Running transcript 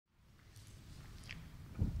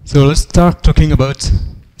So let's start talking about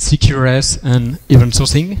CQRS and event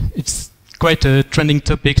sourcing. It's quite a trending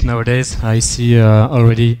topic nowadays. I see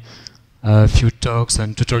already a few talks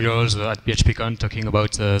and tutorials at PHPCon talking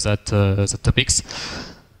about that topics.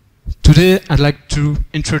 Today I'd like to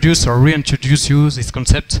introduce or reintroduce you this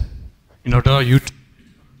concept in order you to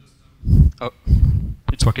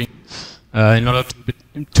it's working. In order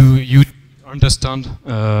to you understand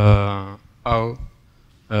how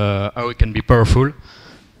it can be powerful,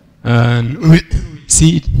 and we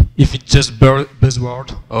see if it's just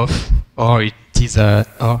buzzword or it is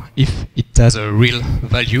or if it has a real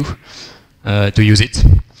value to use it.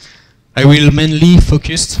 I will mainly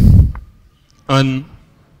focus on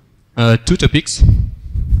two topics.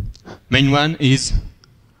 Main one is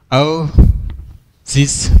how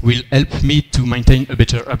this will help me to maintain a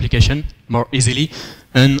better application more easily,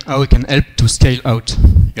 and how it can help to scale out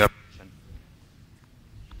your application.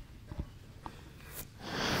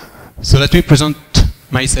 So let me present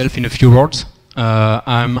myself in a few words.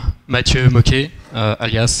 I'm Matthieu Moquet,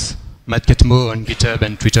 alias Mattcatmo on GitHub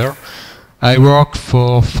and Twitter. I worked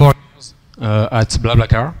for 4 years at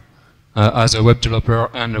BlaBlaCar as a web developer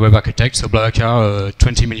and a web architect. So BlaBlaCar,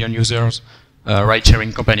 20 million users,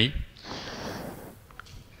 ride-sharing company.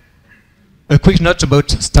 A quick note about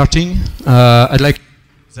starting. I'd like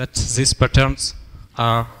that these patterns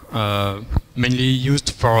are mainly used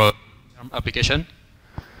for a application,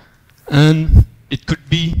 and it could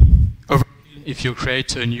be overkill if you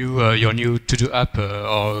create a new your new to-do app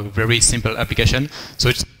or a very simple application. So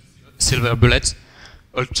it's silver bullet.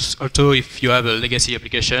 Also, if you have a legacy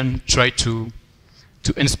application, try to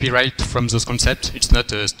inspire from those concepts. It's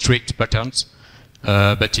not a strict patterns,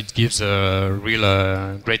 but it gives a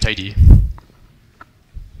real great idea.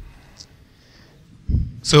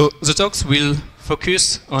 So the talks will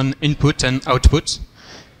focus on input and output.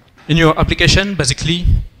 In your application, basically,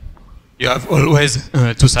 you have always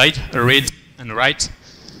two sides, a read and a write.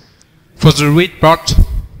 For the read part,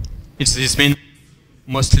 this means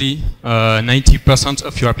mostly 90%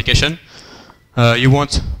 of your application. You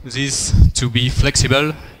want this to be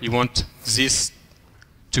flexible. You want this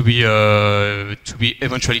to be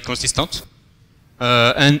eventually consistent.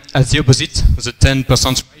 And as the opposite, the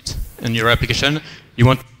 10% write in your application, you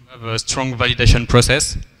want to have a strong validation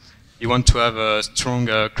process. You want to have a strong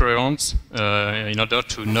coherence in order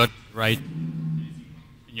to not write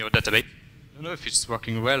in your database. I don't know if it's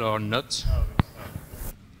working well or not.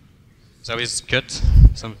 There is cut.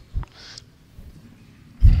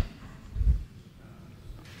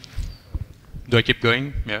 Do I keep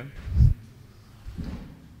going? Yeah.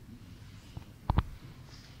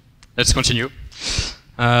 Let's continue.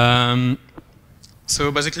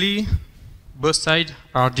 So basically, both sides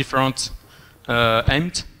are different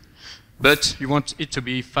aimed, but you want it to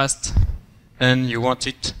be fast and you want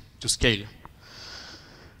it to scale.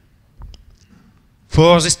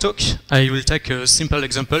 For this talk, I will take a simple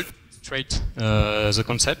example to illustrate the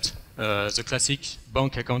concept, the classic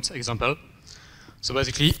bank account example. So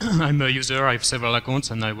basically, I'm a user, I have several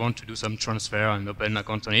accounts, and I want to do some transfer and open an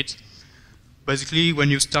account on it. Basically,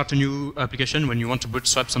 when you start a new application, when you want to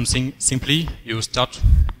bootstrap something simply, you start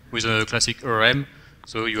with a classic ORM.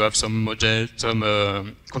 So you have some model, some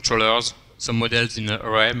controllers, some models in the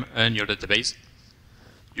ORM and your database.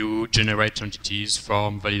 You generate entities,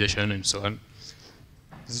 form, validation, and so on.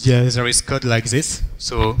 Yeah, there is code like this.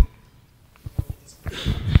 So,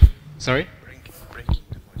 sorry? Breaking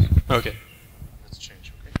the voice. Okay. Let's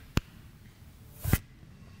change, okay?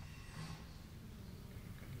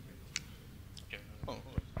 Oh,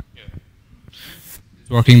 yeah. It's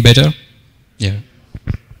working better? Yeah.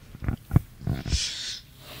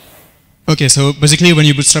 Okay, so basically when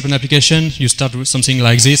you bootstrap an application, you start with something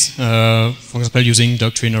like this. For example, using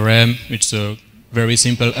Doctrine ORM. It's a very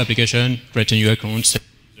simple application. Create a new account, set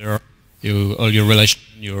all your relations,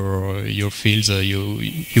 your fields,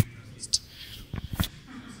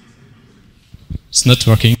 it's not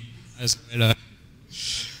working as well.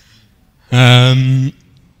 And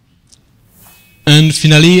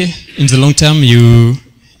finally, in the long term,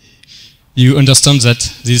 you understand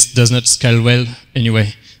that this does not scale well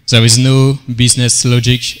anyway. There is no business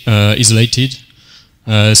logic isolated,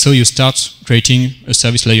 so you start creating a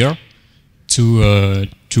service layer to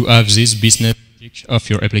have this business logic of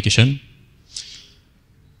your application.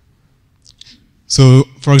 So,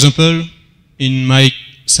 for example, in my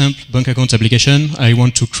sample bank account application, I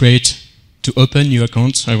want to open new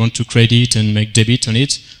accounts. I want to create it and make debit on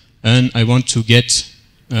it, and I want to get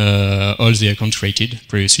all the accounts created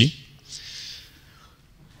previously.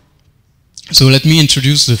 So let me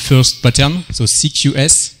introduce the first pattern. So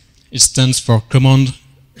CQS, it stands for Command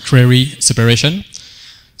Query Separation.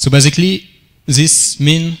 So basically, this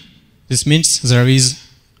means there is,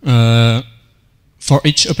 for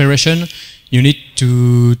each operation, you need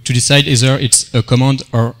to decide either it's a command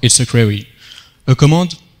or it's a query. A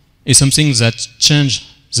command is something that changes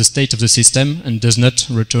the state of the system and does not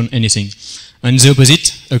return anything. And the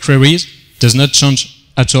opposite, a query does not change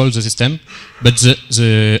at all the system, but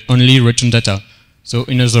the only return data. So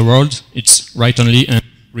in other words, it's write only and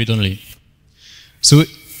read only. So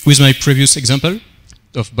with my previous example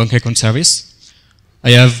of bank account service,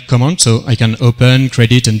 I have command, so I can open,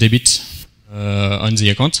 credit, and debit on the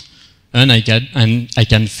account, and I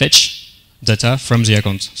can fetch data from the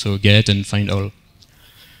account, so get and find all.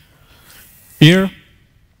 Here,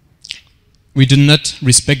 we do not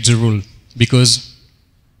respect the rule because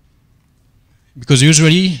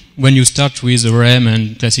usually when you start with ORM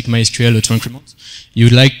and classic MySQL auto increment, you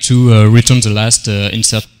like to return the last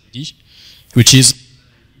insert ID, which is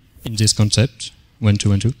in this concept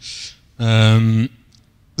 1212.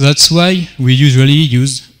 That's why we usually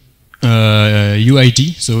use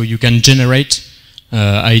UID, so you can generate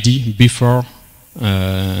ID before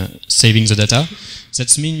saving the data.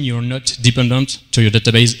 That means you're not dependent to your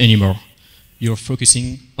database anymore. You're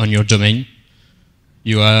focusing on your domain.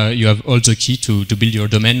 You have all the key to build your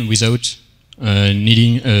domain without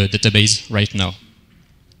needing a database right now.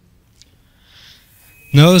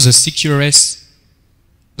 Now the CQRS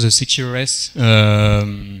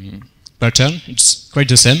pattern, it's quite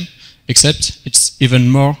the same, except it's even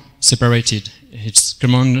more separated. It's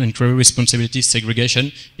command and query responsibility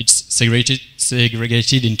segregation. It's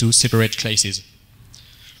segregated into separate classes.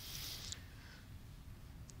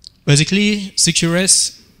 Basically,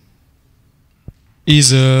 CQRS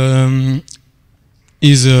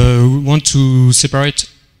want to separate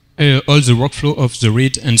all the workflow of the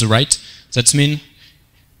read and the write. That means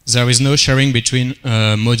there is no sharing between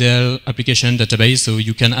model, application, database, so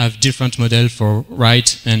you can have different model for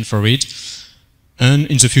write and for read. And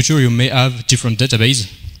in the future, you may have different database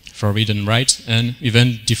for read and write, and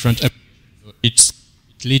even different. It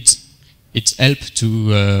helps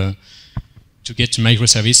to get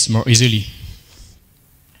microservice more easily.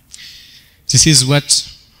 This is what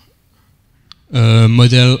a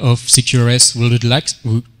model of CQRS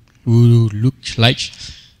will look like.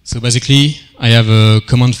 So basically, I have a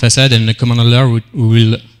command facade and a command handler who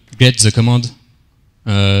will get the command,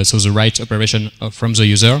 so the write operation from the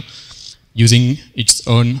user, using its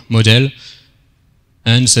own model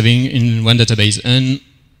and saving in one database. And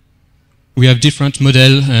we have different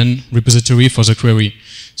model and repository for the query.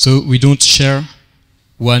 So we don't share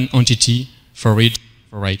one entity for read,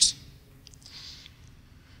 for write.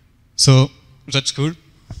 So that's cool.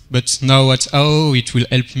 But now how it will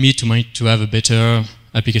help me to have a better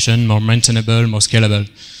application, more maintainable, more scalable.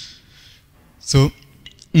 So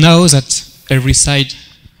now that every side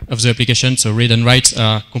of the application, so read and write,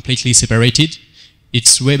 are completely separated,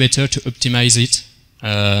 it's way better to optimize it,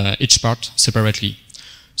 each part separately.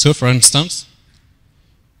 So for instance,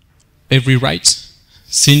 every write,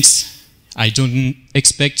 since I don't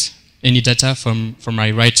expect any data from my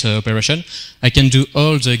write operation, I can do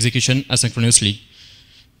all the execution asynchronously.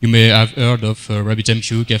 You may have heard of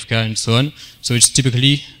RabbitMQ, Kafka, and so on. So it's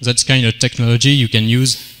typically that kind of technology you can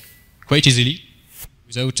use quite easily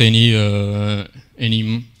without any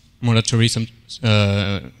mandatory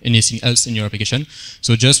anything else in your application.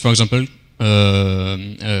 So just for example,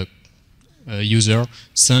 a user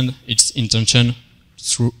send its intention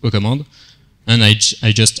through a command, and I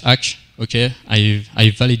just hack, okay,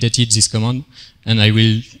 I validated this command, and I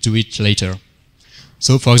will do it later.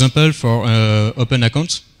 So for example, for open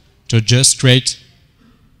account, to just create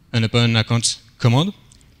an open account command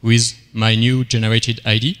with my new generated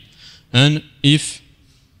ID, and if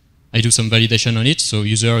I do some validation on it, so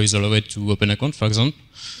user is allowed to open account, for example,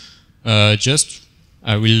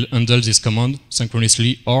 I will handle this command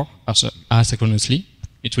synchronously or asynchronously.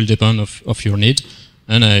 It will depend of your need,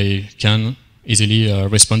 and I can easily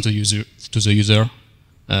respond to the user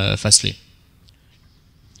fastly.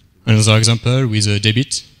 Another example with a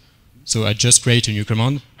debit. So I just create a new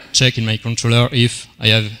command, check in my controller if I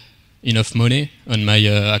have enough money on my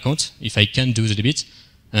account, if I can do the debit,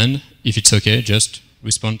 and if it's okay, just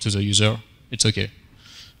respond to the user, it's okay.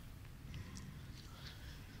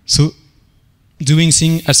 So doing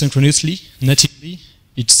things asynchronously, natively,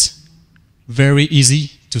 it's very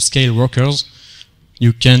easy to scale workers.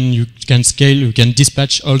 You can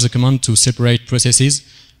dispatch all the commands to separate processes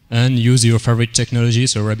and use your favorite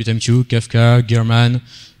technologies, so RabbitMQ, Kafka, Gearman,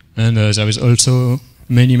 and there is also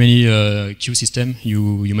many queue system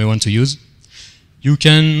you may want to use. You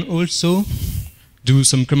can also do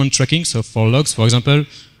some command tracking. So for logs, for example,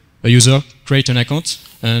 a user create an account,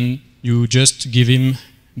 and you just give him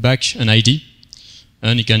back an ID,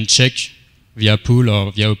 and he can check via pull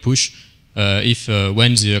or via push if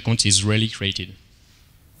when the account is really created.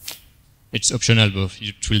 It's optional, but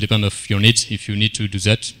it will depend on your needs. If you need to do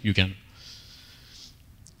that, you can.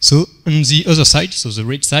 So on the other side, so the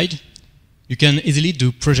read side, you can easily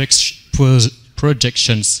do projections.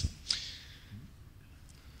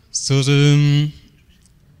 So the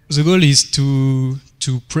goal is to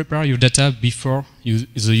prepare your data before the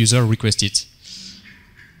user requests it.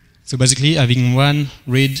 So basically, having one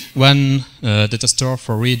data store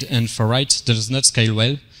for read and for write does not scale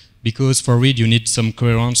well, because for read you need some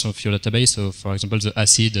coherence of your database. So for example, the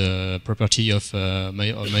ACID property of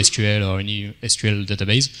MySQL or any SQL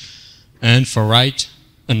database. And for write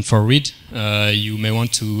and for read, you may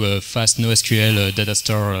want to fast NoSQL data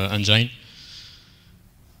store engine.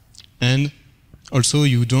 And also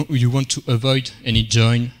you want to avoid any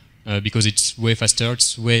join because it's way faster,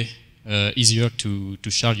 it's way easier to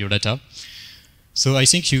shard your data. So I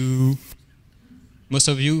think most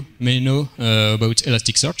of you may know about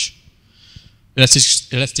Elasticsearch.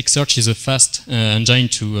 Elasticsearch is a fast engine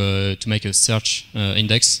to make a search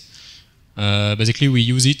index. Basically, we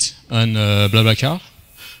use it on BlaBlaCar.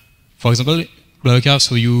 For example, BlaBlaCar,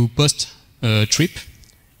 so you post a trip.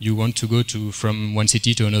 You want to go from one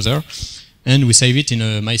city to another, and we save it in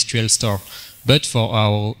a MySQL store. But for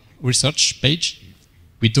our research page,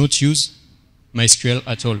 we don't use MySQL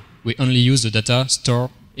at all. We only use the data stored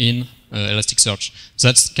in Elasticsearch.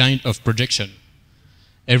 That's kind of projection.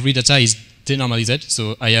 Every data is denormalized,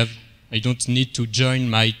 so I don't need to join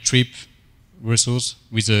my trip resource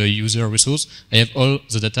with a user resource. I have all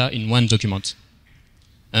the data in one document.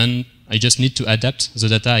 And I just need to adapt the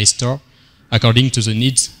data I store according to the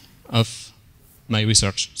needs of my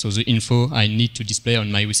research. So the info I need to display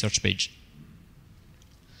on my research page.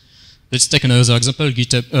 Let's take another example,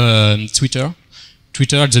 GitHub, Twitter.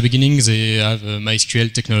 Twitter at the beginning, they have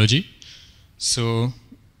MySQL technology. So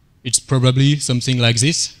it's probably something like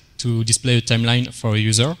this to display a timeline for a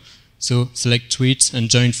user. So select tweets and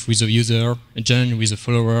join with the user, and join with the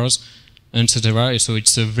followers, etc. So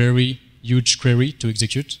it's a very huge query to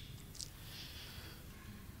execute.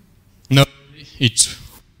 Now it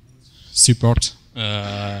supports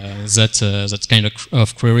that kind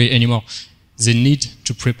of query anymore. They need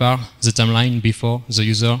to prepare the timeline before the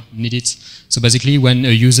user needs it. So basically, when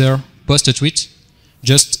a user posts a tweet,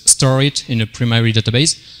 just store it in a primary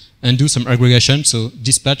database and do some aggregation, so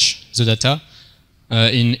dispatch the data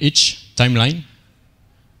in each timeline.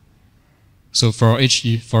 So for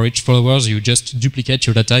each followers, you just duplicate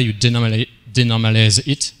your data, you denormalize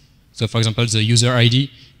it. So for example, the user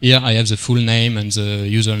ID, here I have the full name and the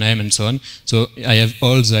username and so on. So I have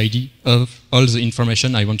all the ID of all the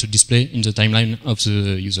information I want to display in the timeline of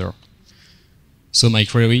the user. So my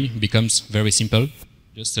query becomes very simple.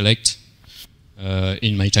 Just select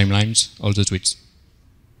in my timelines all the tweets.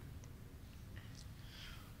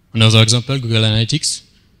 Another example, Google Analytics.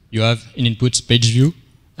 You have in input page view,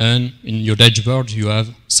 and in your dashboard you have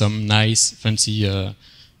some nice fancy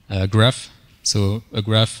graph. So a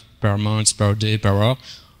graph per month, per day, per hour.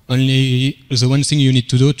 Only the one thing you need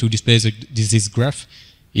to do to display this graph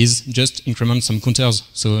is just increment some counters.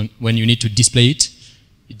 So when you need to display it,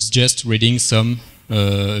 it's just reading some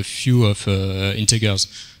few of integers.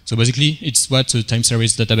 So basically, it's what a time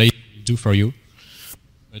series database will do for you,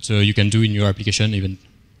 but you can do in your application even.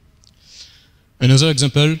 Another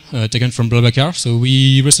example taken from BlaBlaCar. So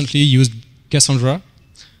we recently used Cassandra.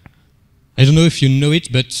 I don't know if you know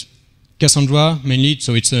it, but Cassandra mainly,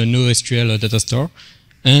 so it's a NoSQL data store.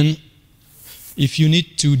 And if you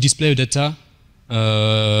need to display data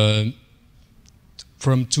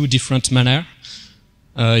from two different manners,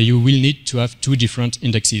 you will need to have two different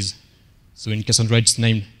indexes. So in Cassandra, it's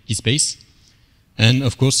named DSpace. And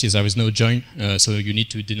of course, yes, there is no join, so you need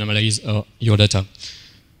to denormalize your data.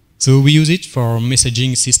 So we use it for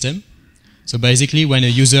messaging system. So basically, when a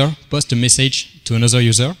user posts a message to another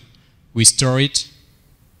user, we store it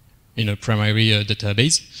in a primary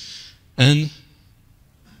database, and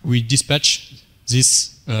we dispatch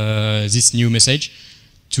this new message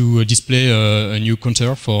to display a new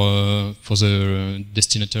counter for the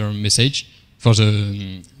destinataire message, for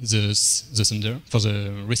the sender, for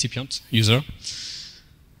the recipient user.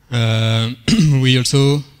 We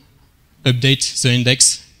also update the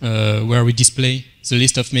index where we display the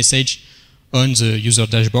list of message on the user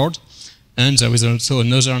dashboard, and there is also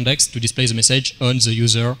another index to display the message on the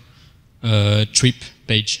user trip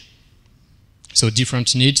page. So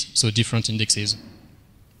different needs, so different indexes.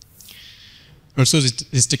 Also,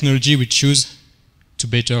 this technology we choose to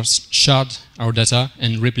better shard our data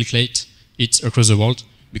and replicate it across the world.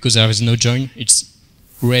 Because there is no join, it's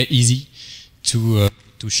very easy to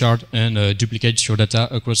shard and duplicate your data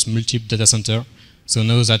across multiple data centers. So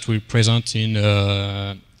now that we're present in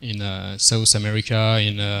South America,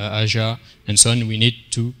 in Asia, and so on, we need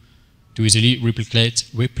to easily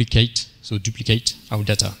replicate, so duplicate our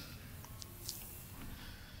data.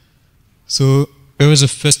 So here is a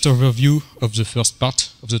first overview of the first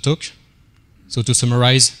part of the talk. So to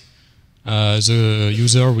summarize, the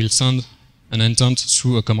user will send an intent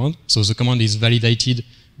through a command. So the command is validated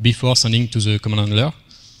before sending to the command handler.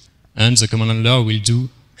 And the command handler will do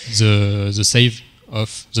the save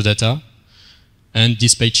of the data and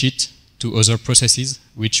dispatch it to other processes,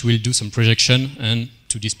 which will do some projection and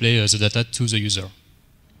to display the data to the user.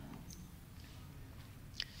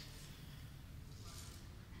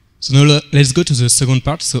 So now let's go to the second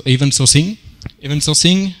part, so event sourcing. Event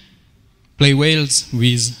sourcing play well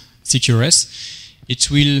with CQRS.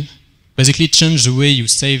 It will basically change the way you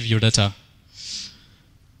save your data.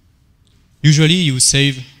 Usually you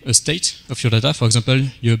save a state of your data. For example,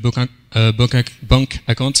 your bank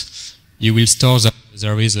account, you will store that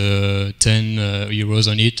there is 10 euros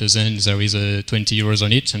on it, then there is 20 euros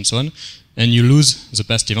on it, and so on, and you lose the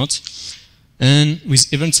past event. And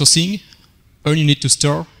with event sourcing, all you need to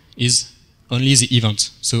store is only the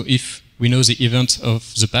event. So if we know the event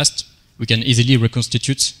of the past, we can easily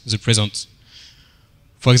reconstitute the present.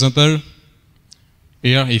 For example,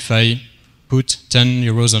 here if I put 10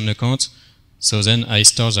 euros on an account, so then I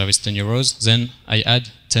store there is 10 euros, then I add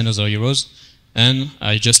 10 other euros, and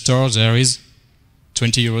I just store there is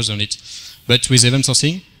 20 euros on it. But with event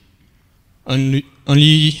sourcing, the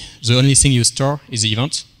only thing you store is the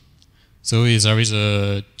event. So there is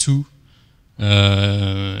two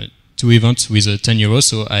events with 10 euros,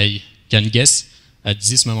 so I can guess at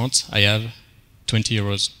this moment I have 20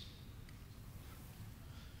 euros.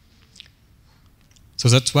 So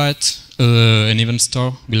that's what an event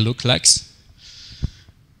store will look like.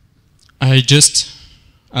 I just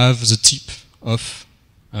have the type of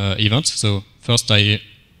event. So first I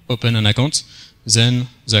open an account, then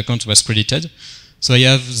the account was credited. So I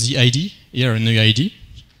have the ID, here a new ID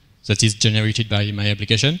that is generated by my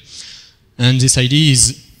application. And this ID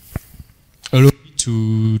is allowed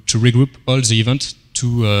to regroup all the events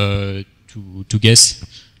to guess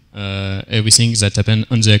everything that happened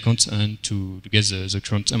on the account and to get the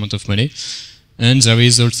current amount of money. And there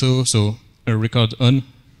is also a record on,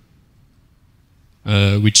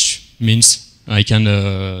 which means I can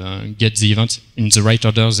get the event in the right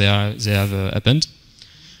order they have happened.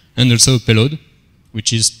 And also a payload,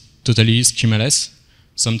 which is totally schemaless.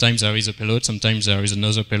 Sometimes there is a payload, sometimes there is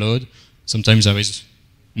another payload, sometimes there is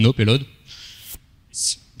no payload.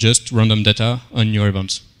 It's just random data on your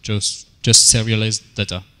event, just serialized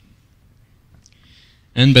data.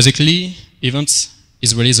 And basically, events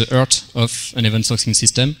is really the heart of an event sourcing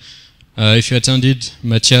system. If you attended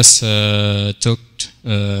Matthieu's talk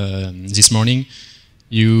this morning,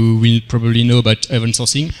 you will probably know about event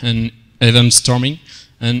sourcing and event storming.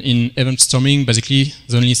 And in event storming, basically,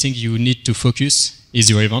 the only thing you need to focus is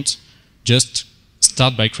your event. Just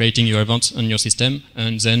start by creating your event on your system,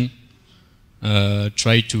 and then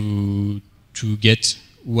try to get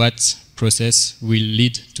what process will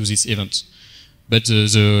lead to this event. But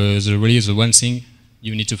really the one thing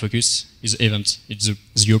you need to focus is event.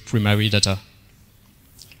 It's your primary data.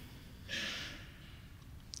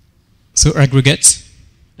 So aggregates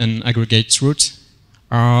and aggregate route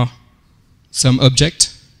are some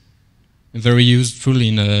objects very useful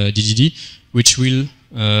in DDD, which will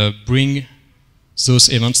bring those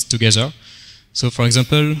events together. So for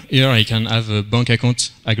example, here I can have a bank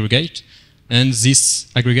account aggregate, and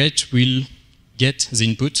this aggregate will get the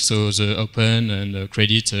input, so the open and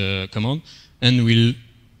credit command, and will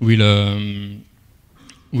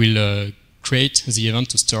create the event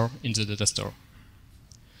to store in the data store.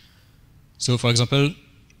 So for example,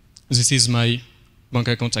 this is my bank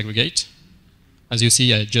account aggregate. As you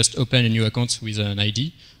see, I just open a new account with an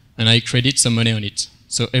ID, and I credit some money on it.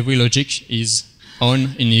 So every logic is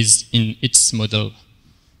on in its model.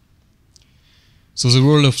 So the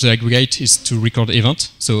role of the aggregate is to record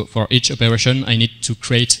event. So for each operation, I need to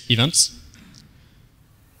create events.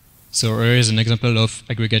 So here is an example of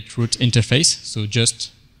aggregate route interface. So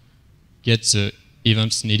just get the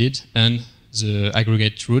events needed and the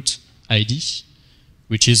aggregate route ID,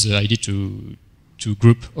 which is the ID to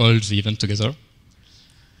group all the events together.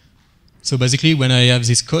 So basically, when I have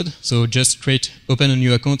this code, so just open a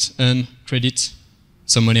new account and credit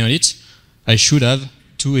some money on it, I should have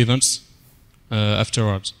two events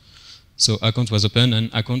afterwards. So account was open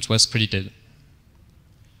and account was credited.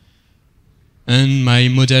 And my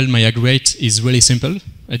model, my aggregate, is really simple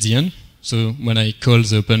at the end. So when I call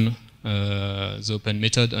the open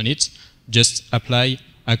method on it, just apply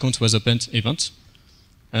account was opened event.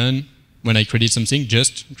 And when I credit something,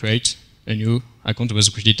 just create a new account was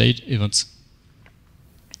credited event.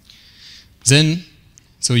 Then,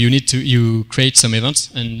 so you create some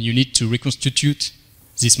events, and you need to reconstitute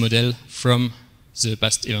this model from the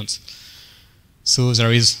past events. So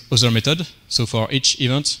there is other method. So for each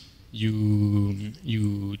event,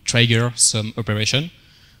 you trigger some operation.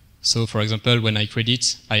 So for example, when I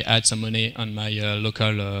credit, I add some money on my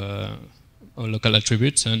local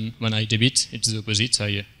attribute, and when I debit, it's the opposite.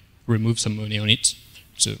 I remove some money on it.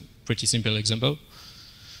 It's a pretty simple example.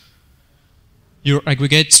 Your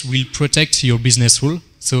aggregate will protect your business rule.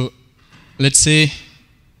 So let's say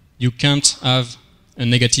you can't have a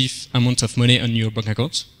negative amount of money on your bank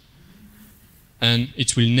account, and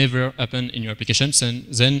it will never happen in your applications, and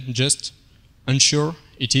then just ensure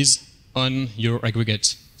it is on your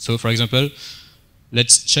aggregate. So for example,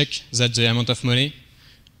 let's check that the amount of money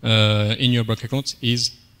in your bank account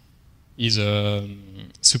is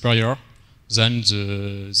superior than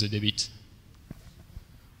the debit.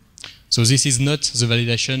 So this is not the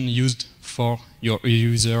validation used for your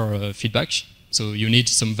user feedback. So you need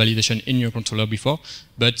some validation in your controller before,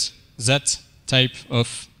 but that type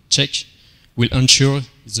of check will ensure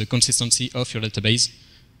the consistency of your database,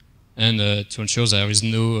 and to ensure there is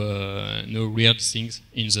no weird things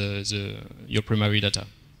in your primary data.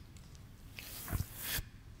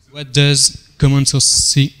 What does command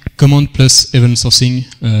plus event sourcing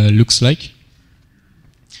looks like?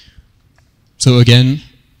 So again,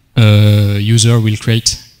 user will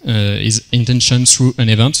create his intention through an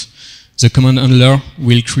event. The command handler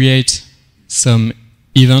will create some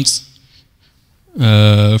events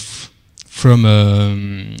from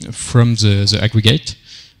the aggregate,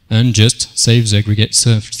 and just save the aggregate,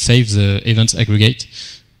 save the events aggregate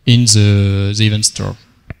in the event store.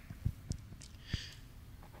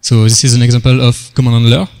 So this is an example of command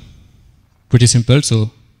handler. Pretty simple.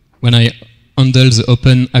 So when I handle the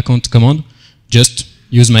open account command, just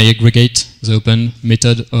use my aggregate, the open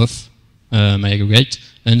method of my aggregate,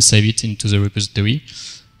 and save it into the repository.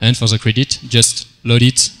 And for the credit, just load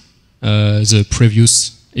it the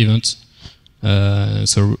previous event.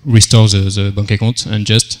 So restore the bank account and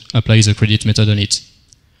just apply the credit method on it.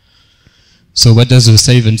 So what does the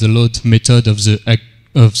save and the load method of the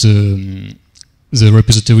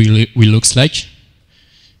repository will looks like?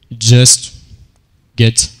 Just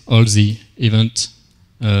get all the event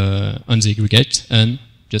on the aggregate and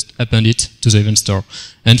just append it to the event store.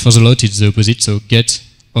 And for the load, it's the opposite. So get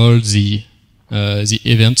all the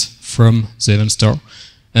event from the event store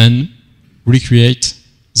and recreate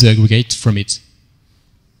the aggregate from it.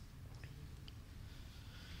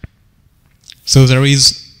 So there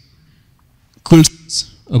is cool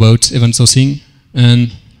things about event sourcing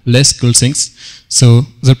and less cool things. So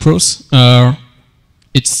the pros are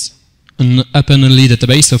it's an append-only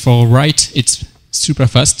database. So for write, it's super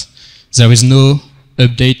fast. There is no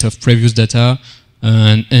update of previous data.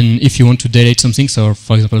 And if you want to delete something, so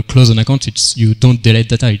for example, close an account, you don't delete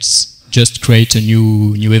data. It's just create a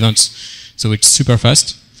new event. So it's super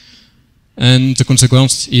fast. And the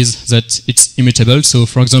consequence is that it's immutable. So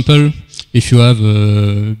for example, if you have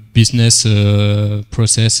a business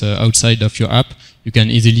process outside of your app, you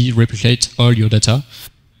can easily replicate all your data.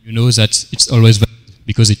 You know that it's always valid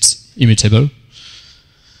because it's immutable.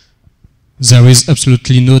 There is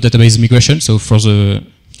absolutely no database migration, so for the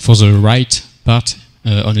write part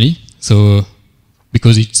only. So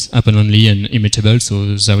because it's append only and immutable,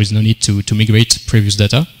 so there is no need to migrate previous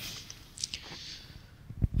data.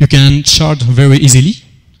 You can shard very easily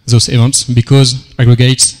those events because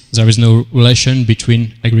aggregates, there is no relation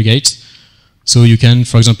between aggregates. So you can,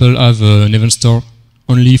 for example, have an event store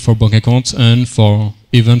only for bank accounts and for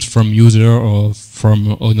events from user or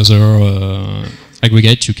from another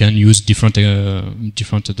aggregate, you can use different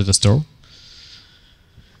data store.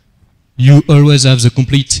 You always have the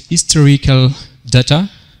complete historical data.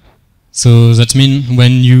 So that means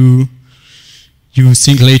when you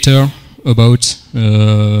think later about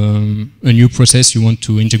a new process you want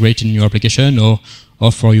to integrate in your application, or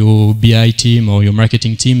for your BI team or your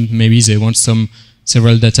marketing team, maybe they want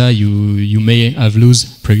several data you may have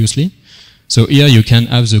lost previously. So here you can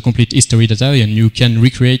have the complete history data and you can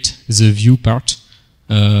recreate the view part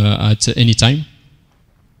at any time.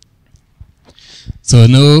 So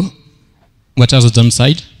now, what are the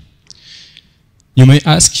downside? You may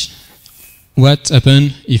ask, what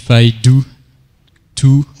happens if I do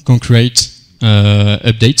two concurrent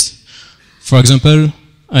updates? For example,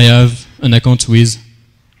 I have an account with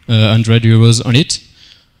 100 euros on it.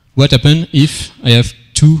 What happens if I have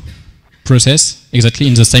two processes exactly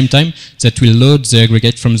in the same time that will load the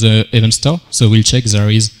aggregate from the event store? So we'll check there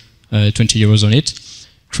is 20 euros on it,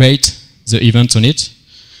 create the event on it,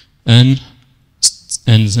 and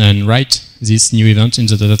write this new event in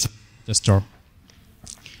the data store.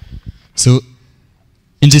 So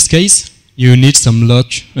in this case, you need some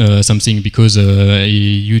lock something because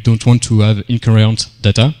you don't want to have incoherent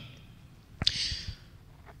data.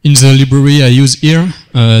 In the library I use here,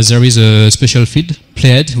 there is a special field,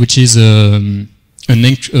 playhead, which is a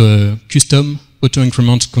custom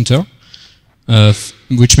auto-increment counter,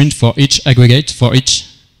 which means for each aggregate, for each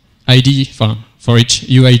ID, for each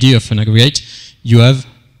UID of an aggregate, you have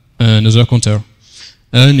another counter.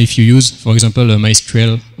 And if you use, for example, a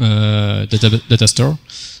MySQL data store,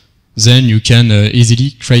 then you can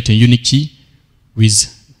easily create a unique key with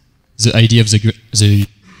the ID of the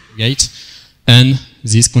aggregate and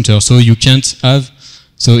this counter. So you can't have,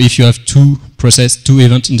 so if you have two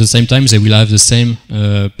events in the same time, they will have the same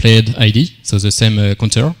playhead ID, so the same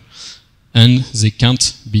counter, and they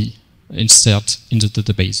can't be inserted in the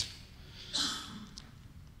database.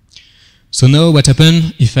 So now what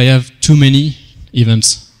happens if I have too many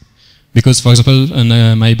events? Because, for example,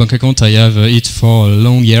 on my bank account, I have it for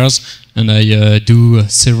long years, and I do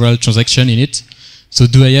several transactions in it. So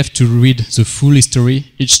do I have to read the full history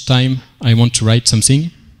each time I want to write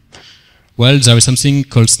something? Well, there is something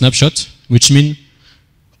called snapshot, which means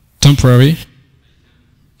temporary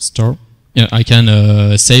store. Yeah, I can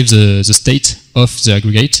save the state of the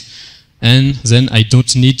aggregate, and then I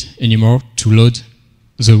don't need anymore to load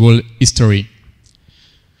the whole history.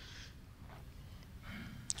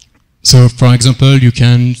 So, for example, you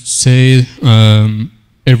can say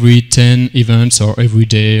every 10 events or every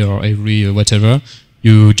day or every whatever,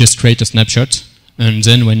 you just create a snapshot, and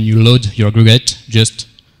then when you load your aggregate, just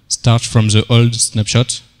start from the old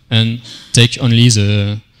snapshot and take only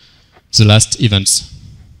the last events.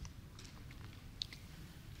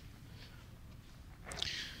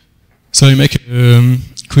 So I make a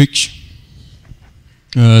quick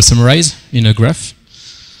summarize in a graph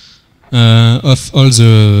of all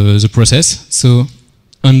the process. So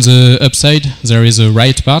on the upside, there is a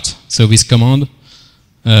write part, so this command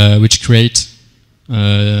which creates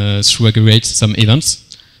through aggregate some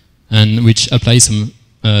events and which applies some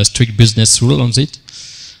strict business rule on it.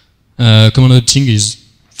 Command editing is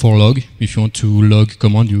for log. If you want to log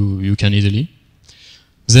command, you can easily.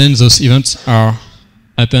 Then those events are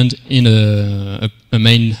append in a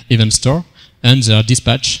main event store, and they are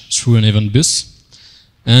dispatched through an event bus.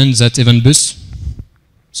 And that event bus,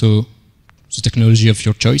 so the technology of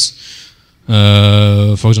your choice.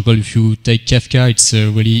 For example, if you take Kafka, it's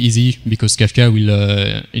really easy because Kafka will,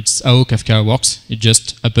 it's how Kafka works. It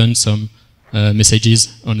just appends some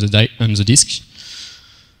messages on the disk.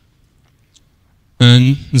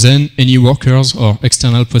 And then any workers or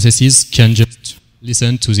external processes can just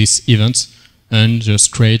listen to this event and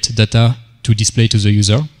just create data to display to the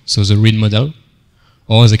user, so the read model.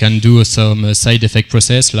 Or they can do some side effect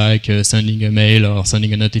process like sending a mail or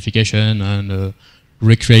sending a notification and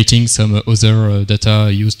recreating some other data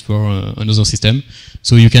used for another system.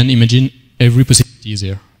 So you can imagine every possibility is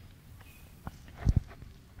there.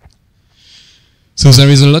 So there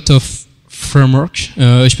is a lot of framework,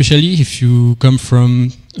 especially if you come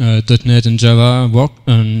from .NET and Java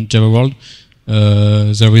world.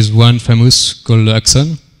 There is one famous called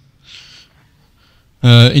Axon.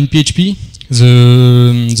 In PHP,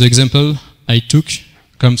 the example I took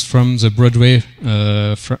comes from the Broadway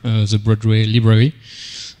library.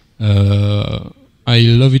 I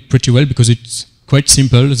love it pretty well because it's quite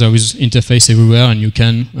simple. There is interface everywhere, and you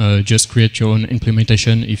can just create your own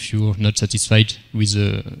implementation if you're not satisfied with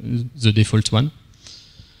the default one.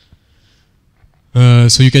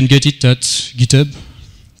 So you can get it at GitHub,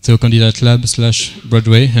 so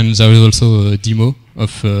candidatelab/Broadway, and there is also a demo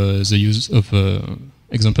of the use of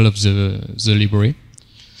example of the library.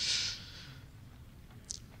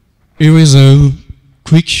 Here is a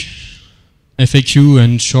quick FAQ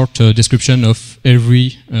and short description of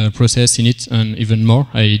every process in it, and even more.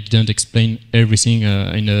 I didn't explain everything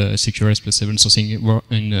in a CQRS plus 7 sourcing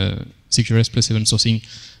CQRS plus 7 sourcing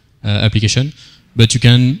application, but you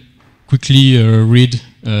can quickly read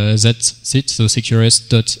that site, so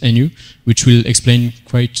CQRS.nu, which will explain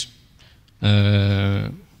quite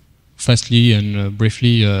fastly and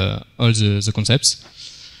briefly all the concepts.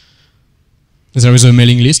 There is a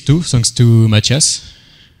mailing list too, thanks to Matthias,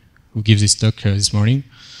 who gives this talk this morning.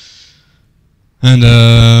 And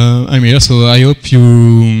I'm here, so I hope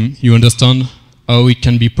you understand how it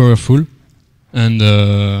can be powerful. And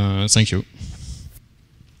thank you.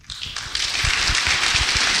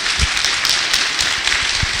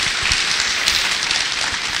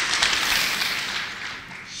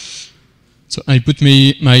 So I put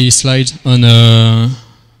my slide on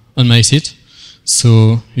my site,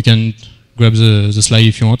 so you can grab the slide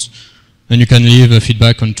if you want, and you can leave a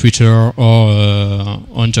feedback on Twitter or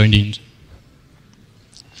on LinkedIn.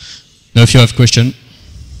 Now, if you have questions.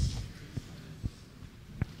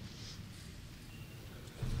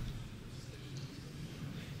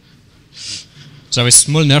 There is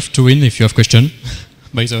small nerf to win if you have question,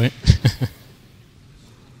 by the way.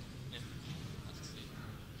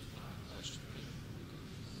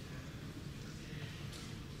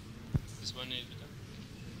 This one is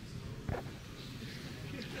better.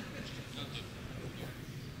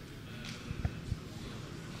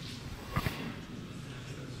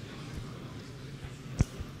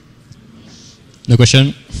 No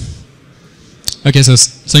question? Okay, so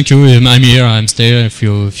thank you. I'm here. I'm still. If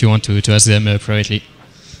you want to ask them privately.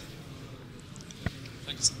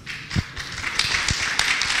 Thanks.